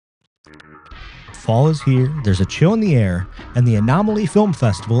Fall is here, there's a chill in the air, and the Anomaly Film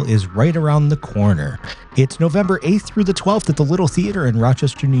Festival is right around the corner. It's November 8th through the 12th at the Little Theater in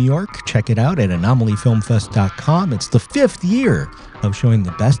Rochester, New York. Check it out at anomalyfilmfest.com. It's the 5th year of showing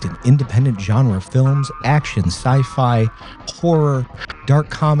the best in independent genre films, action, sci-fi, horror, dark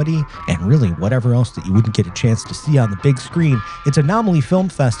comedy, and really whatever else that you wouldn't get a chance to see on the big screen. It's Anomaly Film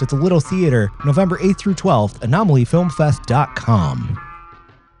Fest at the Little Theater, November 8th through 12th, anomalyfilmfest.com.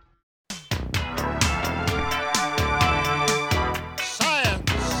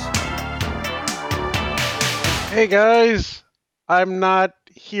 Hey guys, I'm not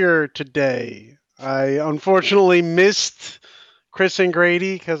here today. I unfortunately missed Chris and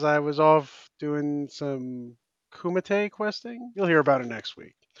Grady because I was off doing some Kumite questing. You'll hear about it next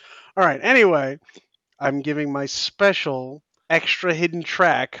week. All right, anyway, I'm giving my special extra hidden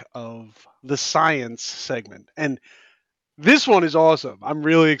track of the science segment. And this one is awesome. I'm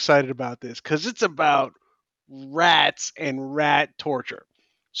really excited about this because it's about rats and rat torture.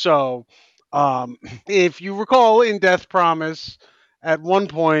 So, if you recall in Death Promise, at one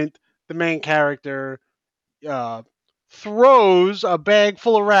point, the main character uh, throws a bag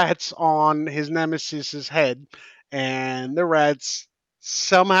full of rats on his nemesis's head, and the rats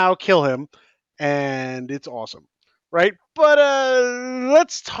somehow kill him, and it's awesome, right? But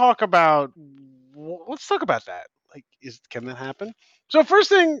let's talk about that. Like, can that happen? So first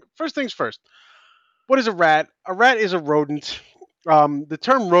things first. What is a rat? A rat is a rodent. The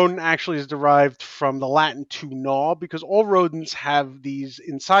term rodent actually is derived from the Latin to gnaw because all rodents have these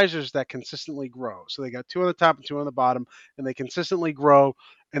incisors that consistently grow. So they got two on the top and two on the bottom, and they consistently grow,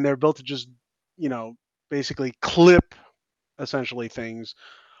 and they're built to just, you know, basically clip essentially things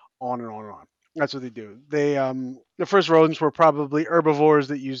on and on and on. That's what they do. The first rodents were probably herbivores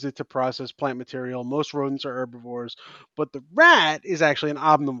that used it to process plant material. Most rodents are herbivores, but the rat is actually an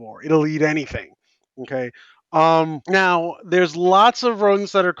omnivore. It'll eat anything. Okay. Now there's lots of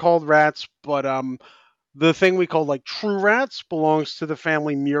rodents that are called rats, but the thing we call like true rats belongs to the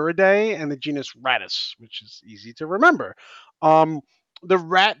family Muridae and the genus Rattus, which is easy to remember. Um, the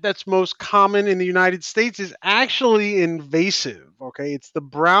rat that's most common in the United States is actually invasive. Okay, it's the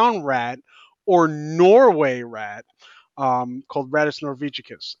brown rat or Norway rat, called Rattus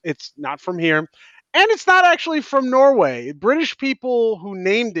norvegicus. It's not from here, and it's not actually from Norway. British people who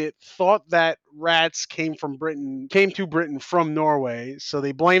named it thought that rats came to Britain from Norway, so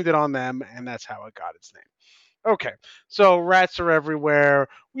they blamed it on them, and that's how it got its name. Okay, so rats are everywhere.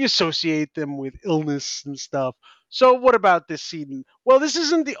 We associate them with illness and stuff. So, what about this scene? Well, this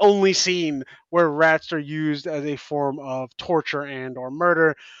isn't the only scene where rats are used as a form of torture and/or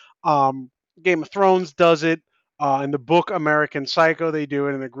murder. Um, Game of Thrones does it. In the book American Psycho, they do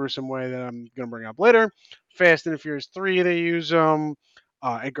it in a gruesome way that I'm going to bring up later. Fast and Furious 3, they use them.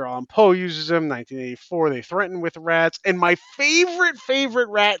 Edgar Allan Poe uses them. 1984, they threaten with rats. And my favorite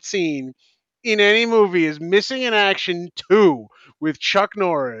rat scene in any movie is Missing in Action 2 with Chuck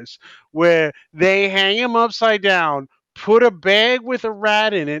Norris, where they hang him upside down, put a bag with a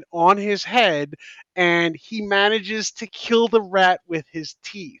rat in it on his head, and he manages to kill the rat with his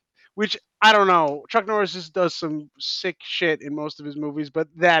teeth. Which, I don't know. Chuck Norris just does some sick shit in most of his movies, but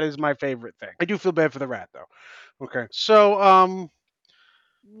that is my favorite thing. I do feel bad for the rat, though. Okay. So,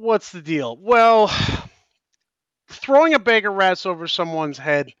 what's the deal? Well, throwing a bag of rats over someone's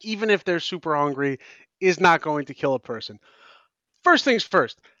head, even if they're super hungry, is not going to kill a person. First things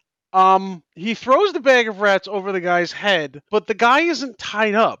first. He throws the bag of rats over the guy's head, but the guy isn't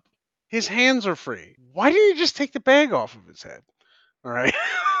tied up. His hands are free. Why didn't he just take the bag off of his head? All right.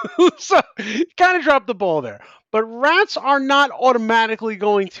 So, kind of dropped the ball there. But rats are not automatically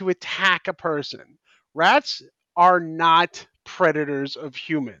going to attack a person. Rats are not predators of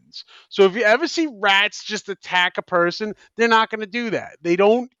humans. So if you ever see rats just attack a person, they're not going to do that. They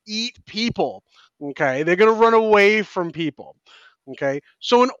don't eat people. Okay? They're going to run away from people. Okay?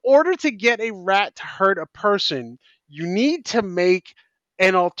 So in order to get a rat to hurt a person, you need to make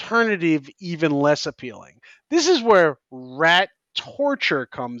an alternative even less appealing. This is where rat torture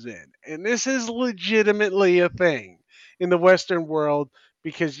comes in. And this is legitimately a thing in the Western world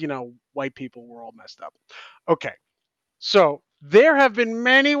because, white people were all messed up. Okay. So there have been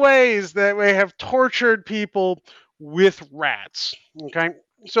many ways that we have tortured people with rats. Okay.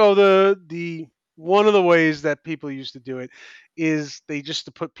 So the one of the ways that people used to do it is they just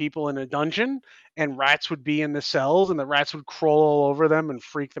to put people in a dungeon and rats would be in the cells and the rats would crawl all over them and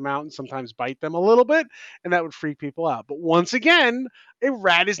freak them out and sometimes bite them a little bit and that would freak people out. But once again, a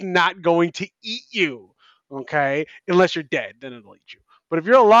rat is not going to eat you, okay? Unless you're dead, then it'll eat you. But if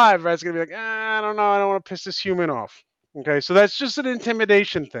you're alive, rat's gonna be like, I don't know, I don't want to piss this human off. Okay, so that's just an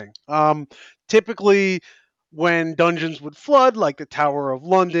intimidation thing. Typically, when dungeons would flood, like the Tower of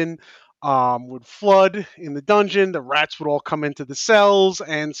London would flood in the dungeon, the rats would all come into the cells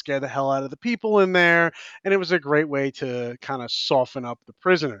and scare the hell out of the people in there, and it was a great way to kind of soften up the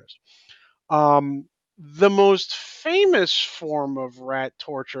prisoners. The most famous form of rat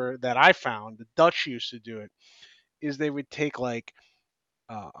torture that I found, the Dutch used to do it, is they would take like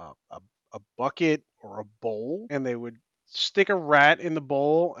a bucket or a bowl, and they would stick a rat in the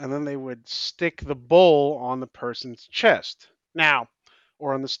bowl, and then they would stick the bowl on the person's chest. Now,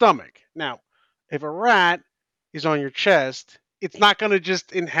 or on the stomach. Now, if a rat is on your chest, it's not going to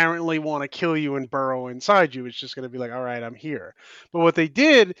just inherently want to kill you and burrow inside you. It's just going to be like, all right, I'm here. But what they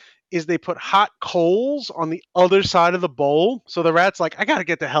did is they put hot coals on the other side of the bowl. So the rat's like, I got to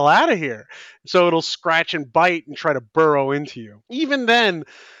get the hell out of here. So it'll scratch and bite and try to burrow into you. Even then,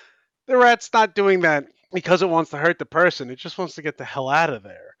 the rat's not doing that because it wants to hurt the person. It just wants to get the hell out of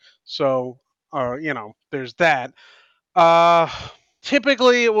there. So, there's that. Uh,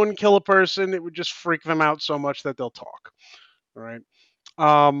 Typically, it wouldn't kill a person. It would just freak them out so much that they'll talk. All right.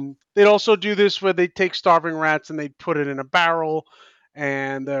 They'd also do this where they'd take starving rats and they'd put it in a barrel,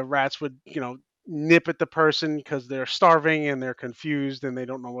 and the rats would, nip at the person because they're starving and they're confused and they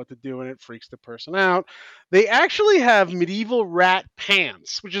don't know what to do, and it freaks the person out. They actually have medieval rat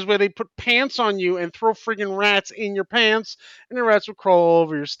pants, which is where they put pants on you and throw friggin' rats in your pants, and the rats would crawl all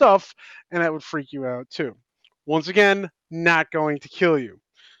over your stuff, and that would freak you out too. Once again, not going to kill you.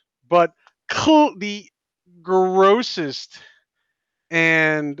 But the grossest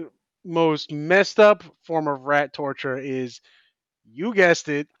and most messed up form of rat torture is, you guessed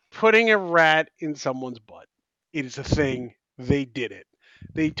it, putting a rat in someone's butt. It is a thing. They did it.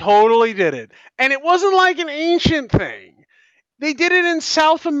 They totally did it. And it wasn't like an ancient thing. They did it in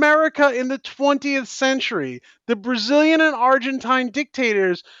South America in the 20th century. The Brazilian and Argentine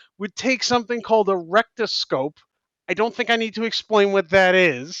dictators would take something called a rectoscope. I don't think I need to explain what that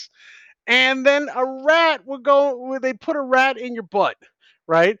is, and then a rat would go. They put a rat in your butt,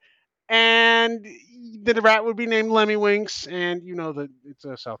 right? And the rat would be named Lemmy Winks, and you know that it's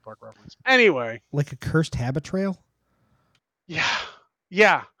a South Park reference. Anyway, Like a cursed habit trail? yeah,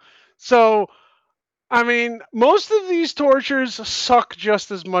 yeah. So I mean, most of these tortures suck just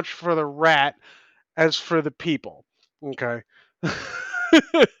as much for the rat as for the people. Okay.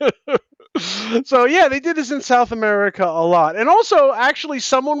 So yeah, they did this in South America a lot. And also, actually,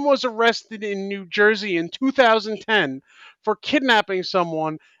 someone was arrested in New Jersey in 2010 for kidnapping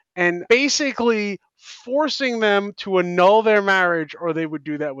someone and basically forcing them to annul their marriage, or they would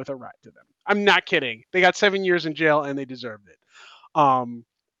do that with a rat to them. I'm not kidding. They got 7 years in jail and they deserved it. Um,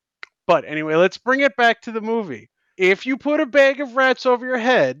 but anyway, let's bring it back to the movie. If you put a bag of rats over your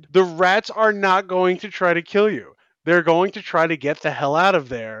head, the rats are not going to try to kill you. They're going to try to get the hell out of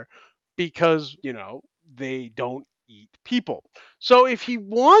there because, they don't eat people. So if he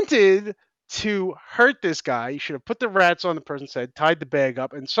wanted to hurt this guy, he should have put the rats on the person's head, tied the bag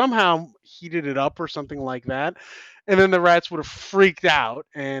up, and somehow heated it up or something like that. And then the rats would have freaked out,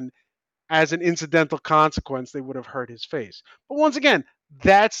 and as an incidental consequence, they would have hurt his face. But once again,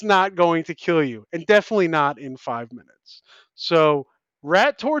 that's not going to kill you, and definitely not in 5 minutes. So,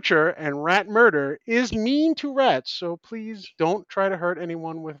 rat torture and rat murder is mean to rats, so please don't try to hurt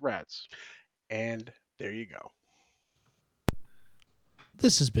anyone with rats. And there you go.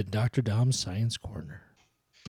 This has been Dr. Dom's Science Corner.